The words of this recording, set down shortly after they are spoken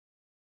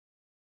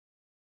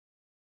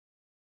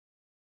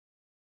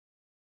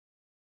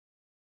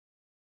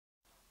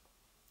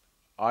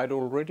I'd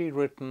already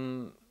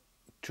written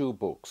two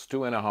books,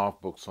 2.5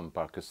 books on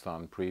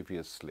Pakistan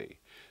previously.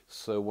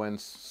 So when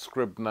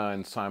Scribner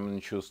and Simon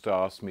Schuster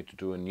asked me to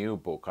do a new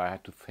book, I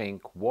had to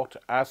think what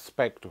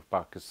aspect of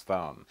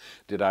Pakistan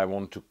did I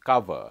want to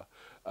cover,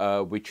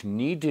 which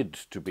needed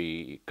to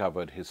be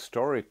covered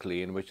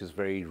historically and which is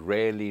very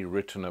rarely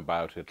written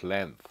about at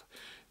length.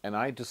 And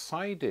I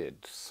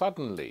decided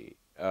suddenly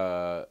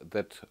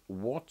that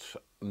what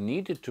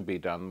needed to be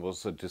done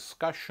was a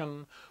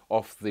discussion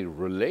of the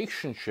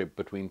relationship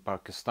between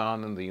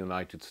Pakistan and the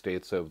United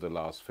States over the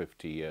last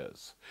 50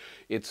 years.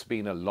 It's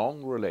been a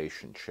long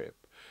relationship,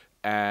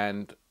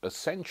 and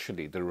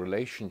essentially the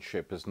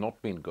relationship has not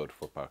been good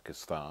for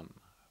Pakistan.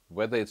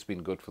 Whether it's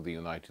been good for the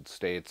United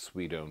States,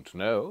 we don't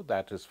know.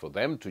 That is for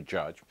them to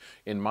judge.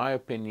 In my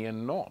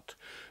opinion, not.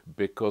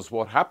 Because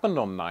what happened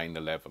on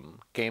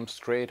 9/11 came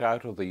straight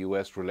out of the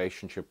US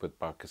relationship with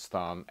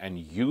Pakistan and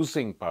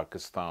using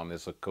Pakistan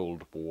as a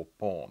Cold War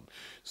pawn.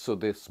 So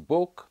this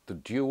book, The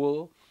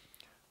Duel,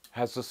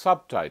 has a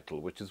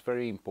subtitle which is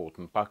very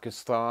important: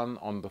 Pakistan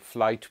on the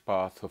Flight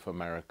Path of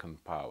American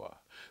Power.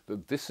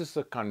 That this is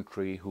a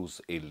country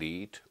whose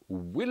elite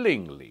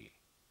willingly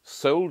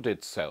sold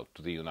itself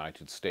to the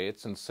United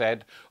States and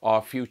said,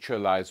 our future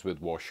lies with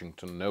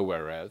Washington,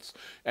 nowhere else,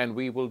 and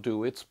we will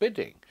do its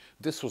bidding.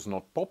 This was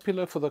not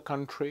popular for the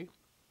country.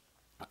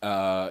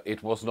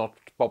 It was not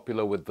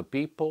popular with the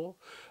people,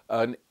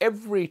 and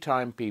every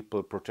time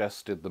people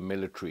protested, the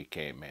military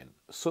came in.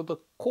 So the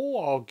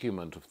core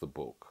argument of the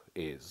book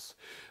is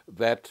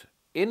that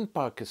in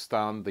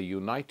Pakistan, the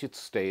United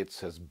States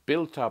has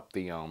built up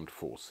the armed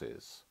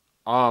forces,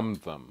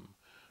 armed them,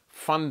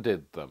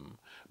 funded them,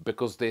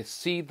 because they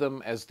see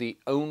them as the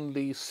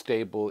only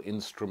stable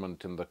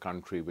instrument in the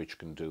country which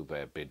can do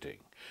their bidding.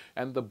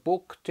 And the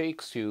book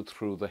takes you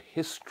through the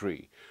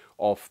history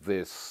of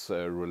this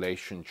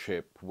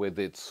relationship, with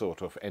its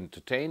sort of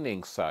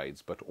entertaining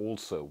sides, but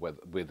also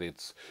with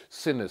its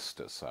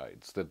sinister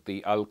sides. That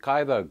the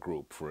Al-Qaeda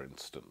group, for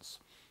instance,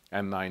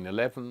 and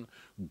 9/11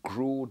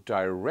 grew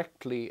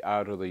directly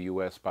out of the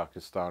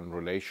US-Pakistan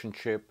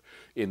relationship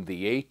in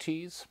the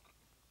 80s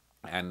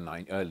and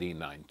early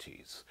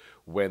 90s,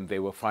 when they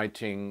were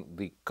fighting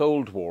the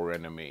Cold War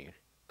enemy,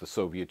 the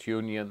Soviet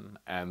Union,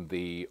 and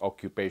the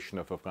occupation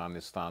of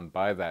Afghanistan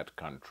by that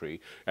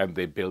country, and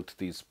they built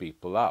these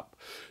people up.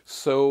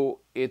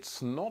 So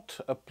it's not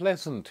a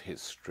pleasant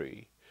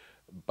history,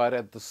 but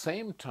at the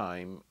same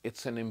time,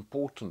 it's an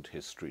important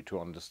history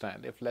to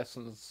understand if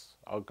lessons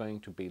are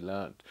going to be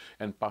learned.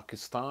 And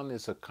Pakistan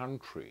is a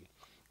country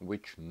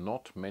which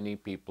not many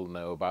people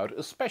know about,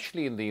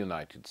 especially in the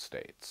United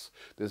States.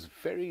 There's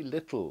very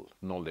little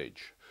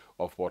knowledge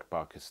of what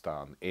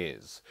Pakistan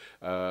is.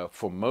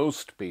 For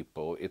most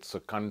people, it's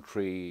a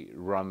country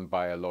run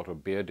by a lot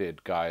of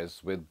bearded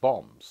guys with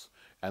bombs.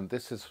 And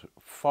this is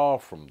far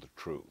from the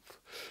truth.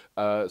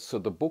 So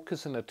the book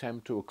is an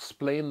attempt to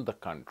explain the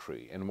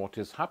country and what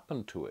has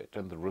happened to it,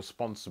 and the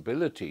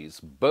responsibilities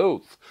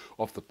both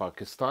of the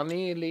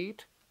Pakistani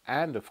elite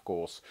and, of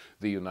course,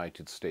 the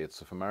United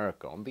States of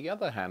America. On the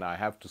other hand, I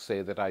have to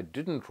say that I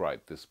didn't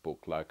write this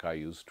book like I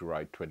used to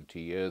write 20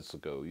 years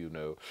ago,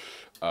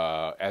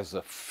 as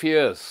a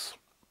fierce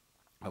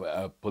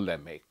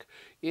polemic.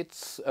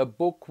 It's a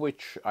book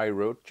which I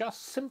wrote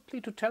just simply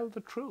to tell the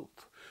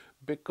truth.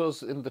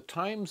 Because in the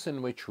times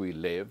in which we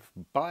live,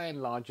 by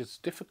and large, it's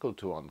difficult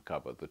to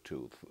uncover the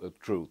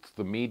truth.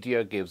 The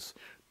media gives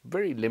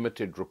very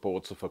limited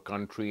reports of a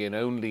country, and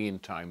only in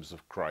times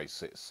of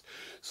crisis.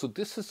 So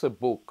this is a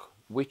book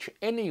which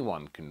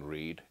anyone can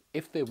read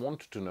if they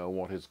want to know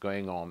what is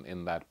going on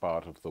in that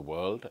part of the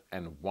world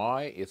and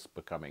why it's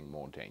becoming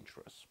more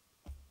dangerous.